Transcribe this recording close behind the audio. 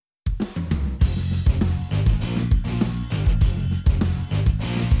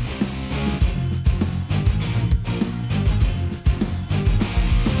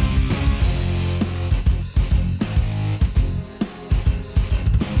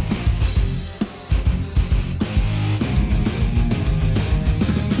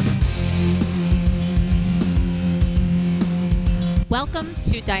Welcome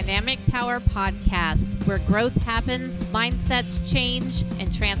to Dynamic Power Podcast, where growth happens, mindsets change,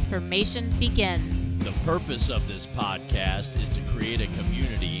 and transformation begins. The purpose of this podcast is to create a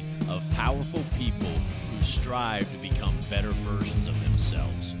community of powerful people who strive to become better versions of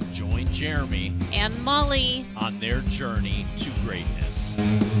themselves. Join Jeremy and Molly on their journey to greatness.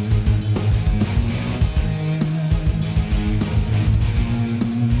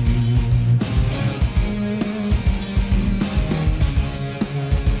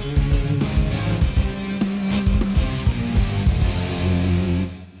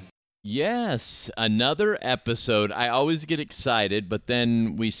 Yes, another episode. I always get excited, but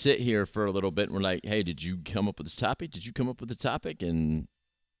then we sit here for a little bit and we're like, hey, did you come up with this topic? Did you come up with the topic? And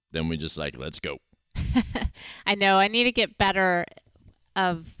then we just like, let's go. I know. I need to get better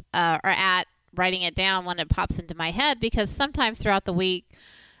at writing it down when it pops into my head, because sometimes throughout the week,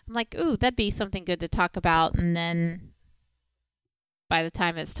 I'm like, ooh, that'd be something good to talk about. And then by the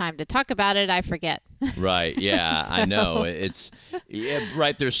time it's time to talk about it, I forget. Right. Yeah, so. I know.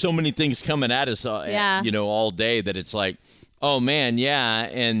 Right. There's so many things coming at us, all day that it's like, oh man. Yeah.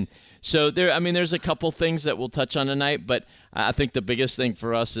 And so there's a couple things that we'll touch on tonight, but I think the biggest thing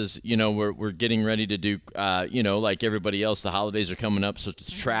for us is, we're getting ready to do, like everybody else, the holidays are coming up. So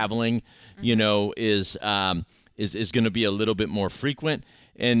traveling, is going to be a little bit more frequent.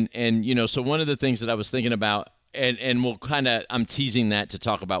 And, so one of the things that I was thinking about, and we'll kind of, I'm teasing that to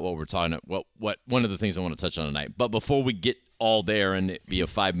talk about what we're talking about, what one of the things I want to touch on tonight. But before we get all there and it be a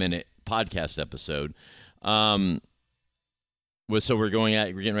 5-minute podcast episode, so we're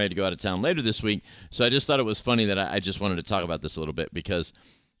getting ready to go out of town later this week. So I just thought it was funny that I just wanted to talk about this a little bit, because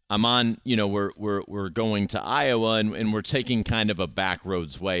I'm on, we're going to Iowa and we're taking kind of a back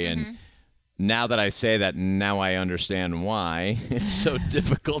roads way. And now that I say that, now I understand why it's so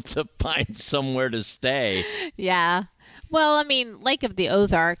difficult to find somewhere to stay. Yeah. Well, Lake of the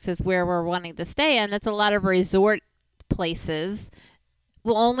Ozarks is where we're wanting to stay, and it's a lot of resort places.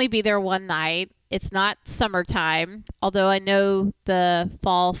 We'll only be there one night. It's not summertime, although I know the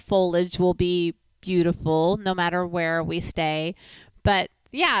fall foliage will be beautiful no matter where we stay. But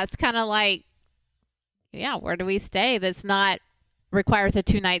yeah, it's kind of like, where do we stay that's not requires a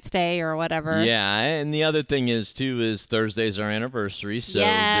 2-night stay or whatever. Yeah, and the other thing is Thursday's our anniversary, so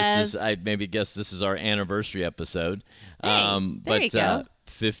yes. This is our anniversary episode. Hey, there you go.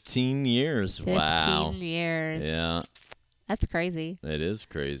 15 years. 15 wow. years. Yeah. That's crazy. It is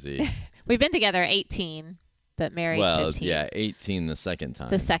crazy. We've been together 18, but married 15. Yeah, 18 the second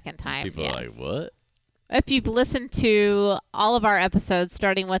time. The second time, People yes. are like, what? If you've listened to all of our episodes,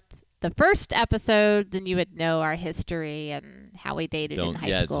 starting with the first episode, then you would know our history and how we dated in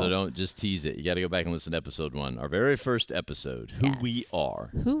high school. So don't just tease it. You got to go back and listen to episode 1, our very first episode, Who We Are.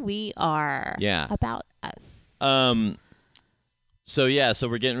 Who we are. Yeah. About us. So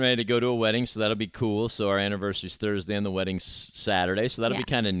we're getting ready to go to a wedding, so that'll be cool. So our anniversary's Thursday and the wedding's Saturday, so that'll be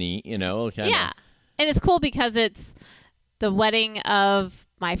kind of neat, Yeah. And it's cool because it's the wedding of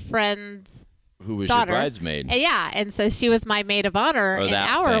my friend's who was daughter. Your bridesmaid. And so she was my maid of honor in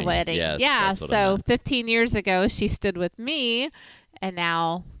our wedding. Yes, so 15 years ago, she stood with me, and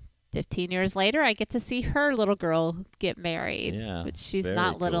now 15 years later, I get to see her little girl get married. Yeah, but she's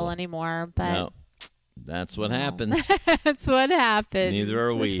not little anymore. But no, that's what happens. That's what happens. Neither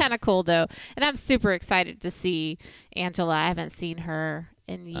are we. It's kind of cool, though. And I'm super excited to see Angela. I haven't seen her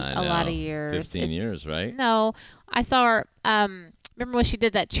in a lot of years. 15 years, right? No, I saw her. Remember when she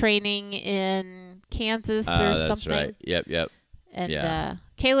did that training in Kansas or something? That's right. Yep. And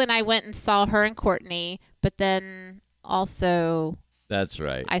Kayla and I went and saw her and Courtney, but then also that's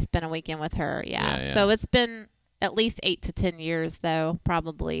right. I spent a weekend with her. Yeah. So it's been at least 8 to 10 years, though,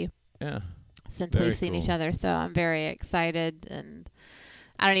 probably. Yeah. Since we've seen each other, so I'm very excited, and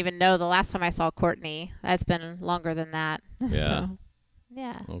I don't even know the last time I saw Courtney. That's been longer than that. Yeah. So,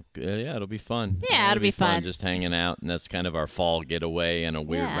 yeah. Well, it'll be fun. Yeah, it'll be fun. Just hanging out, and that's kind of our fall getaway in a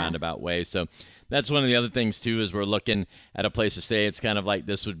weird roundabout way. So that's one of the other things, too, is we're looking at a place to stay. It's kind of like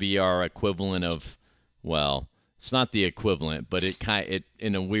this would be our equivalent of, well, it's not the equivalent, but it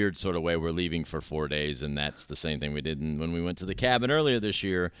in a weird sort of way, we're leaving for 4 days, and that's the same thing we did when we went to the cabin earlier this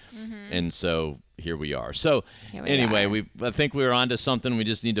year. And so here we are. So anyway, I think we were onto something. We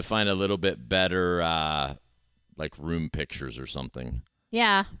just need to find a little bit better like room pictures or something.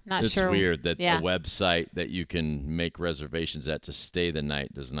 Yeah, not it's sure. It's weird that a website that you can make reservations at to stay the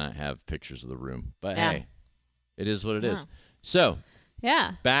night does not have pictures of the room. But hey, it is what it is. So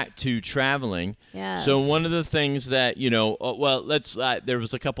Yeah. back to traveling. Yeah. So one of the things that, there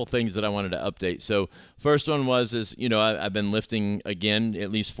was a couple things that I wanted to update. So first one I've been lifting again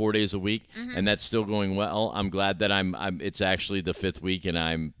at least 4 days a week, and that's still going well. I'm glad that it's actually the 5th week,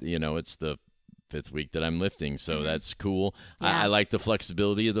 and it's the 5th week that I'm lifting, so that's cool. Yeah. I like the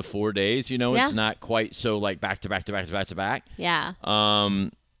flexibility of the 4 days. It's not quite so like back to back to back to back to back. Yeah.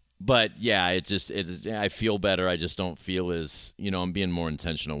 But yeah, I feel better. I just don't feel as, I'm being more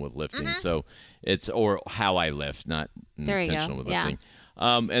intentional with lifting. So or how I lift, not intentional with lifting.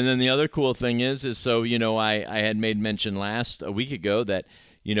 And then the other cool thing is I had made mention a week ago that,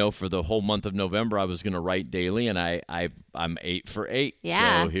 for the whole month of November, I was going to write daily, and I'm 8 for 8.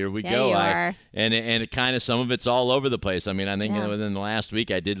 Yeah. So here we Yeah, go. you are. And it kind of, some of it's all over the place. I mean, I think Yeah. within the last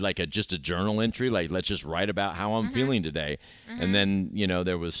week, I did just a journal entry, like let's just write about how I'm feeling today. And then,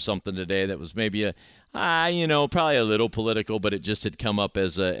 there was something today that was maybe probably a little political, but it just had come up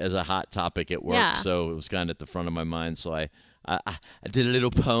as a hot topic at work. Yeah. So it was kind of at the front of my mind. So I did a little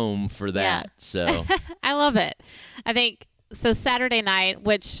poem for that. Yeah. So I love it. I think so. Saturday night,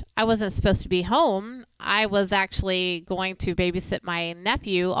 which I wasn't supposed to be home, I was actually going to babysit my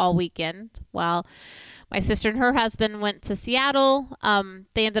nephew all weekend while my sister and her husband went to Seattle.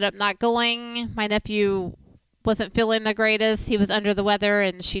 They ended up not going. My nephew wasn't feeling the greatest. He was under the weather,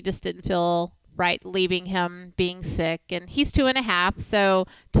 and she just didn't feel right leaving him being sick. And he's 2.5, so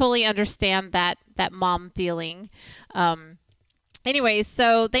totally understand that mom feeling. Anyways,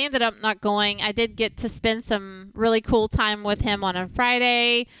 so they ended up not going. I did get to spend some really cool time with him on a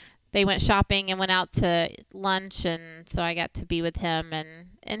Friday. They went shopping and went out to lunch, and so I got to be with him,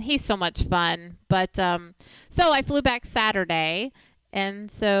 and he's so much fun. But so I flew back Saturday, and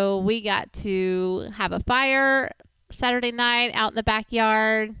so we got to have a fire Saturday night out in the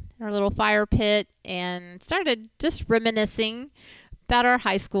backyard, our little fire pit, and started just reminiscing about our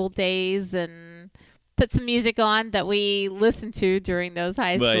high school days and put some music on that we listened to during those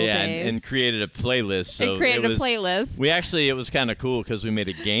high school days. And created a playlist. So it was kind of cool because we made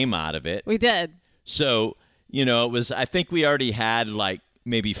a game out of it. We did. So, I think we already had like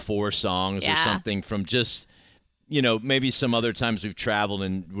maybe 4 songs or something from just, maybe some other times we've traveled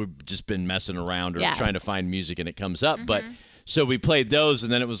and we've just been messing around or trying to find music and it comes up. But so we played those,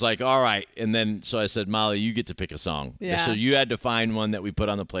 and then it was like, all right. And then so I said, Molly, you get to pick a song. Yeah. So you had to find one that we put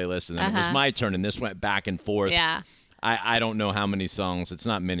on the playlist, and then it was my turn, and this went back and forth. Yeah. I don't know how many songs. It's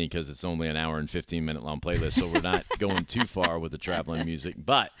not many because it's only an hour and 15-minute long playlist, so we're not going too far with the traveling music.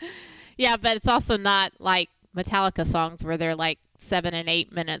 But yeah, but it's also not like Metallica songs where they're like 7 and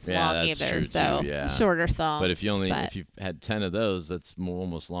 8 minutes long that's either. True So too, yeah. shorter songs. But if you had 10 of those, that's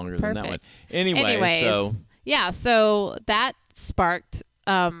almost longer than that one. Anyways, so that sparked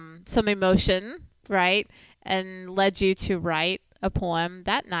some emotion, right? And led you to write a poem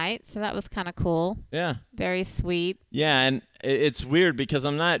that night. So that was kind of cool. Yeah. Very sweet. Yeah, and it's weird because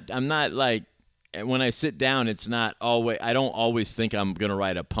I'm not like, when I sit down, it's not always, I don't always think I'm going to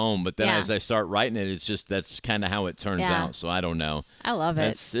write a poem, but then as I start writing it, it's just, that's kind of how it turns out. So I don't know. I love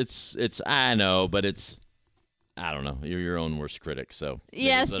it. It's I know, but I don't know. You're your own worst critic, so.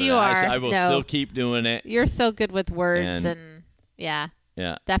 Yes, you are. I will still keep doing it. You're so good with words, and yeah,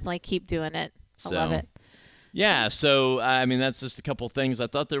 definitely keep doing it. I love it. Yeah, so, I mean, that's just a couple things. I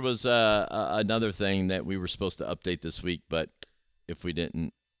thought there was another thing that we were supposed to update this week, but if we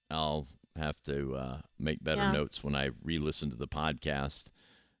didn't, I'll have to make better notes when I re-listen to the podcast.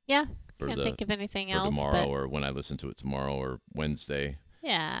 Yeah, can't think of anything else. Tomorrow, or when I listen to it tomorrow or Wednesday.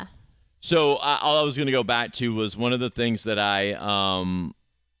 Yeah. So all I was going to go back to was one of the things that I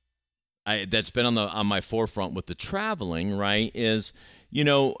that's been on my forefront with the traveling, right, is,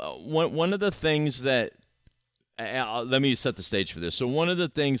 one of the things that, let me set the stage for this. So one of the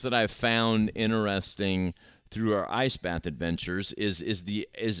things that I've found interesting through our ice bath adventures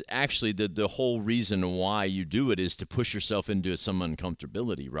is actually the whole reason why you do it is to push yourself into some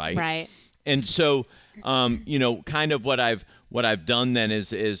uncomfortability, right? Right. And so, kind of what I've done then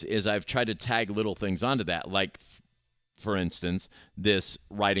is I've tried to tag little things onto that, like, for instance, this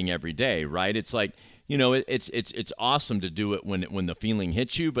writing every day, right? It's like, it's awesome to do it when the feeling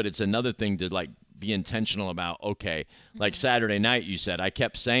hits you, but it's another thing to like be intentional about, okay, like Saturday night, you said, I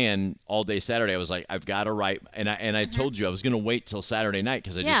kept saying all day Saturday, I was like, I've got to write. And I told you I was going to wait till Saturday night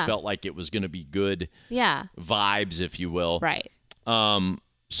because I just felt like it was going to be good vibes, if you will. Right.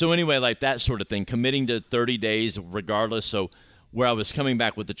 So anyway, like that sort of thing, committing to 30 days regardless. So where I was coming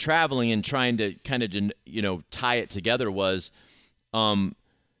back with the traveling and trying to kind of, tie it together was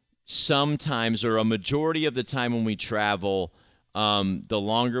sometimes, or a majority of the time when we travel, the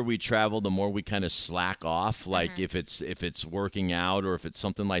longer we travel, the more we kind of slack off. Like Mm-hmm. if it's working out or if it's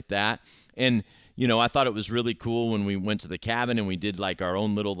something like that. And I thought it was really cool when we went to the cabin and we did like our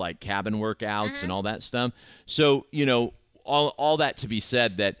own little like cabin workouts and all that stuff. So all that to be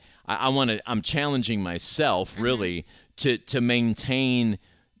said, that I'm challenging myself really to maintain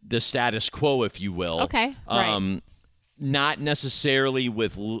the status quo, if you will. Okay. Right. Not necessarily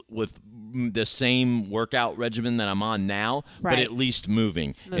with the same workout regimen that I'm on now, but at least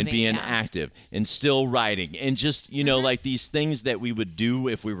moving and being active and still riding and just, like these things that we would do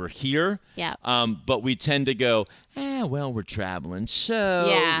if we were here. Yeah. But we tend to go, well, we're traveling.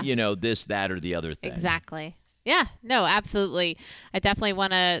 So, this, that, or the other thing. Exactly. Yeah, no, absolutely. I definitely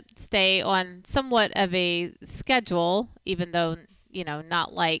want to stay on somewhat of a schedule, even though,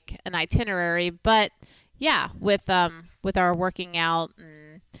 not like an itinerary, but yeah, with our working out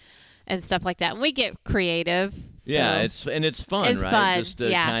and stuff like that. And we get creative. So yeah, it's fun, right? Fun. Just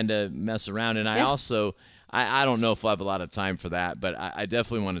to kind of mess around. And I also, I don't know if I'll have a lot of time for that, but I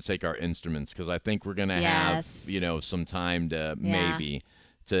definitely want to take our instruments because I think we're going to have, some time to maybe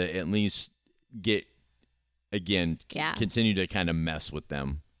to at least get, again, continue to kind of mess with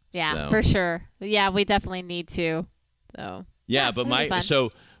them. Yeah, for sure. Yeah, we definitely need to. So yeah, but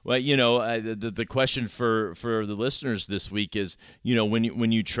the question for the listeners this week is,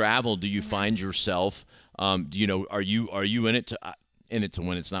 when you travel, do you find yourself, are you in it to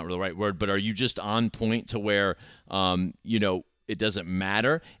win? It's not really the right word, but are you just on point to where, it doesn't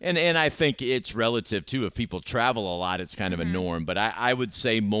matter? And I think it's relative too. If people travel a lot, it's kind of a norm. But I would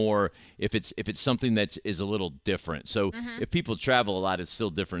say more if it's something that is a little different. So if people travel a lot, it's still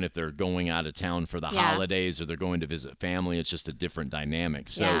different if they're going out of town for the holidays or they're going to visit family. It's just a different dynamic.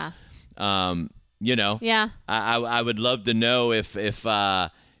 So, I would love to know if it's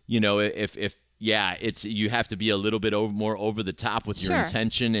you have to be a little bit more over the top with your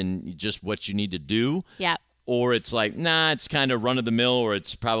intention and just what you need to do. Yeah. Or it's like, it's kind of run of the mill, or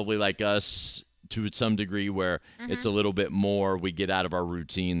it's probably like us to some degree where it's a little bit more we get out of our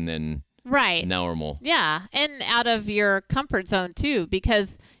routine than normal. Yeah, and out of your comfort zone too,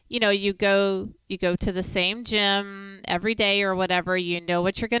 because you go to the same gym every day or whatever. You know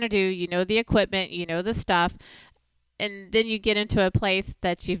what you're going to do. You know the equipment. You know the stuff, and then you get into a place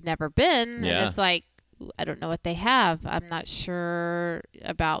that you've never been, and it's like, I don't know what they have. I'm not sure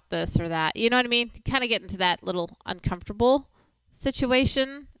about this or that. You know what I mean? Kind of get into that little uncomfortable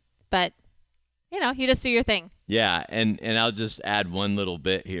situation, but you just do your thing. Yeah, and I'll just add one little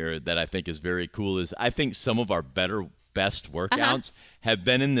bit here that I think is very cool is I think some of our best workouts have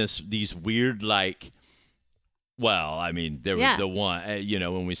been in these weird like. Well, I mean, there was the one,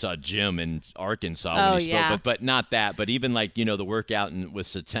 when we saw Jim in Arkansas when he spoke, but not that. But even like, the workout with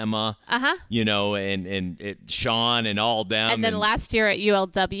Satema, and Sean and all them. And then last year at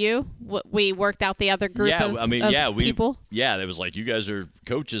ULW, we worked out the other group of people. Yeah, it was like, you guys are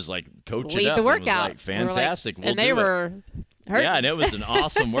coaches, like coach Lead it up. the workout. It was like, fantastic. And they were hurting. Yeah, and it was an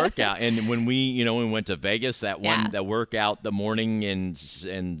awesome workout. And when we went to Vegas, that workout the morning in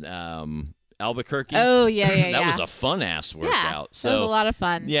Albuquerque. Oh yeah. That was a fun ass workout. Yeah, so it was a lot of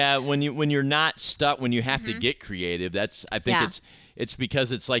fun. Yeah, when you're not stuck, when you have to get creative, I think it's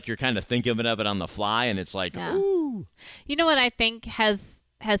because it's like you're kind of thinking of it on the fly, and it's like, ooh. You know what I think has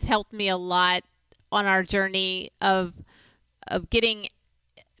helped me a lot on our journey of being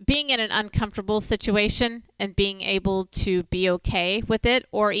in an uncomfortable situation and being able to be okay with it,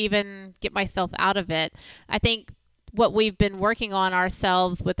 or even get myself out of it. I think what we've been working on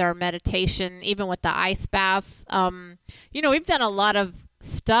ourselves with our meditation, even with the ice baths, we've done a lot of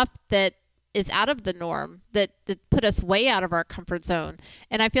stuff that is out of the norm, that put us way out of our comfort zone.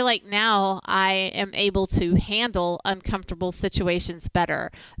 And I feel like now I am able to handle uncomfortable situations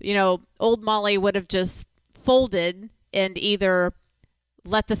better. Old Molly would have just folded and either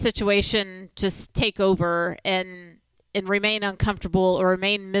let the situation just take over and remain uncomfortable or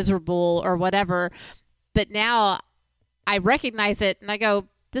remain miserable or whatever. But now I recognize it and I go,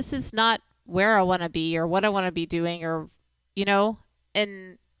 this is not where I want to be or what I want to be doing, or,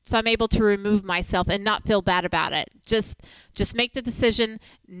 and so I'm able to remove myself and not feel bad about it. Just make the decision,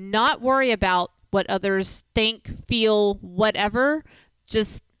 not worry about what others think, feel, whatever.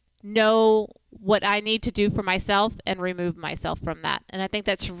 Just know what I need to do for myself and remove myself from that. And I think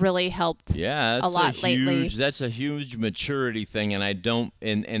that's really helped a lot lately. That's a huge maturity thing, and I don't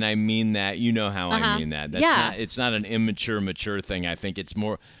and I mean that, how I mean that. It's not an mature thing. I think it's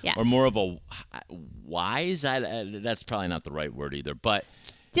more or more of a wise. That's probably not the right word either, but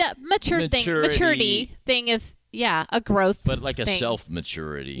maturity thing is a growth, but like a thing.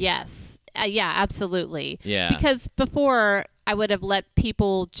 Self-maturity. Yes. Yeah, absolutely. Yeah. Because before, I would have let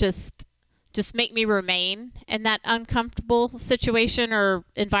people just make me remain in that uncomfortable situation or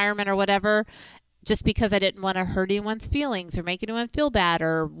environment or whatever, just because I didn't want to hurt anyone's feelings or make anyone feel bad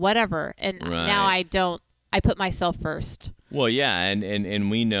or whatever. And now I don't. I put myself first. Well, yeah,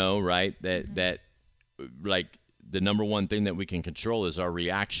 and we know, right, that like the number one thing that we can control is our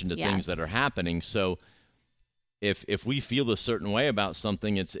reaction to things that are happening. So if we feel a certain way about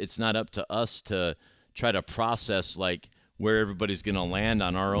something, it's not up to us to try to process like where everybody's going to land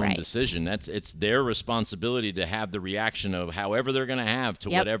on our own decision. It's their responsibility to have the reaction of however they're going to have to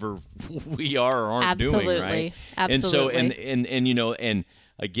whatever we are or aren't doing, right? Absolutely. And so and you know, and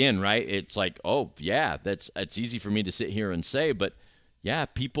again, right, it's like, oh yeah, it's easy for me to sit here and say, but yeah,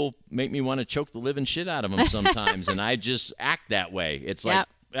 people make me want to choke the living shit out of them sometimes, and I just act that way. It's like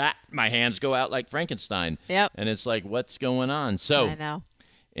my hands go out like Frankenstein. Yep. And it's like, what's going on? So I know.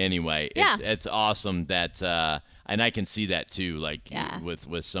 Anyway, it's awesome that and I can see that too, like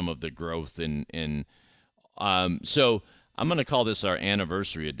with some of the growth in so I'm gonna call this our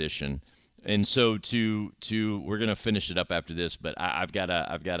anniversary edition. And so we're gonna finish it up after this, but I've got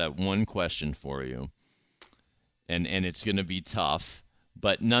a one question for you. And it's gonna be tough,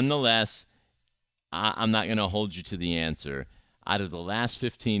 but nonetheless, I'm not gonna hold you to the answer. Out of the last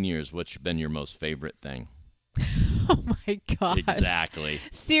 15 years, what's been your most favorite thing? Oh my gosh. Exactly.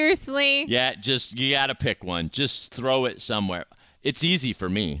 Seriously? Yeah, you got to pick one. Just throw it somewhere. It's easy for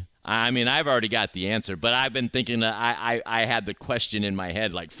me. I mean, I've already got the answer, but I've been thinking that I had the question in my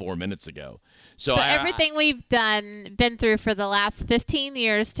head like 4 minutes ago. So everything we've been through for the last 15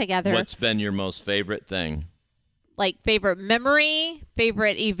 years together. What's been your most favorite thing? Like favorite memory,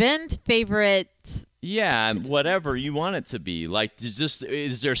 favorite event, favorite... Yeah, whatever you want it to be. Like,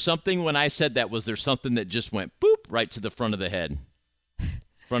 is there something when I said that, was there something that just went boop right to the front of the head,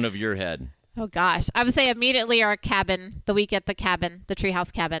 front of your head? Oh gosh, I would say immediately our cabin, the week at the cabin, the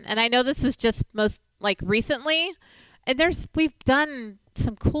treehouse cabin. And I know this was just most like recently, and we've done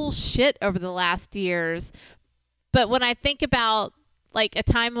some cool shit over the last years. But when I think about like a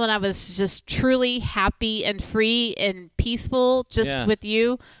time when I was just truly happy and free and peaceful, just with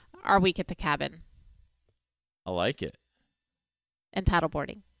you, our week at the cabin. I like it. And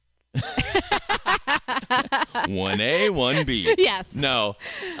paddleboarding. 1A, 1B. Yes. No,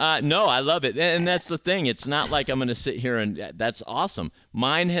 I love it. And that's the thing. It's not like I'm going to sit here and that's awesome.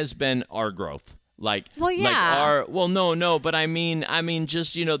 Mine has been our growth. Like, no, but I mean,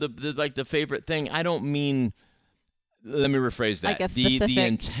 just, you know, the favorite thing. I don't mean, let me rephrase that. Like a specific... The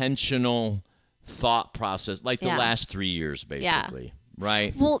intentional thought process, like the last 3 years, basically.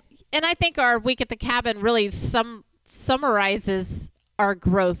 Right? Well, and I think our week at the cabin really summarizes our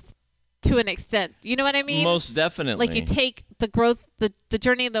growth to an extent. You know what I mean? Most definitely. Like you take the growth, the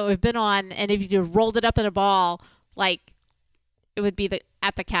journey that we've been on, and if you rolled it up in a ball, like it would be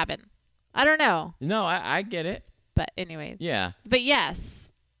at the cabin. I don't know. No, I get it. But anyways. Yeah. But yes.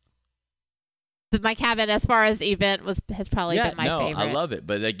 But my cabin, as far as event, has probably been my favorite. I love it.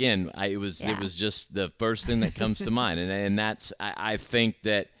 But again, it was just the first thing that comes to mind, and that's I think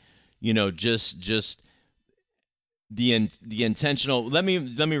that, you know, just the intentional. Let me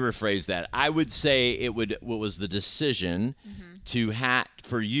rephrase that. I would say what was the decision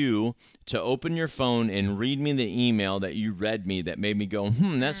for you to open your phone and read me the email that you read me that made me go,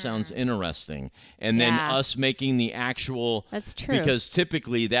 that sounds interesting, and then us making the actual. That's true. Because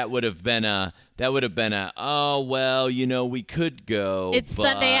typically that would have been a oh well, you know, we could go. It's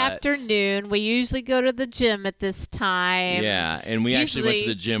Sunday afternoon. We usually go to the gym at this time. Yeah, and we actually went to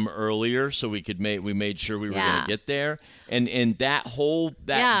the gym earlier so we made sure we were going to get there, and that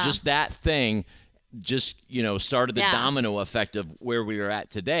just that thing. Just, you know, started the domino effect of where we are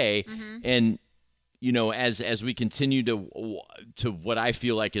at today. And, you know, as we continue to what I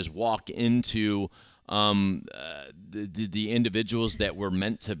feel like is walk into the individuals that we're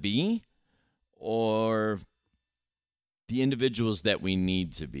meant to be, or the individuals that we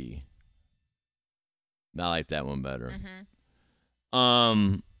need to be. I like that one better.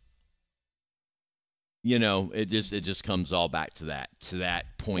 You know, it just comes all back to that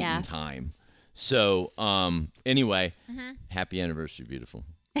point in time. So, anyway, happy anniversary, beautiful.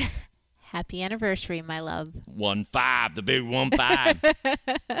 Happy anniversary, my love. 1-5, the big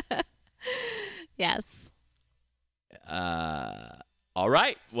 1-5. Yes. All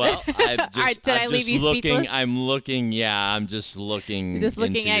right. Well, I leave you speechless? I'm looking. Yeah, I'm just looking. You're just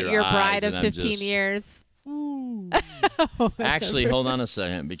looking at your bride of 15 years. Actually, hold on a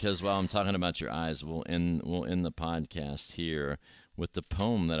second, because while I'm talking about your eyes, we'll end the podcast here with the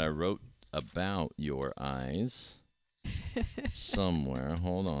poem that I wrote about your eyes somewhere.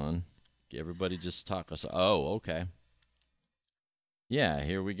 Hold on. Everybody just talk us. Oh, okay. Yeah,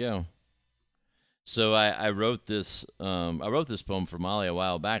 here we go. So I wrote this poem for Molly a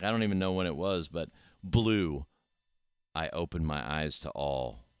while back. I don't even know when it was, but blue. I opened my eyes to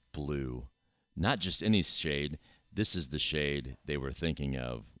all blue. Not just any shade. This is the shade they were thinking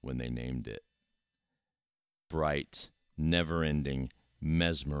of when they named it. Bright, never-ending,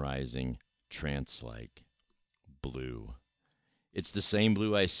 mesmerizing, trance-like blue. It's the same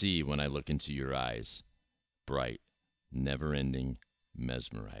blue I see when I look into your eyes. Bright, never-ending,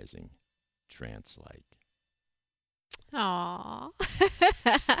 mesmerizing, trance-like. Aww.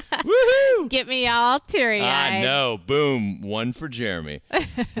 Woohoo! Get me all teary-eyed. I know. Boom. One for Jeremy.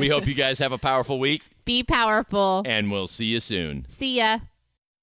 We hope you guys have a powerful week. Be powerful. And we'll see you soon. See ya.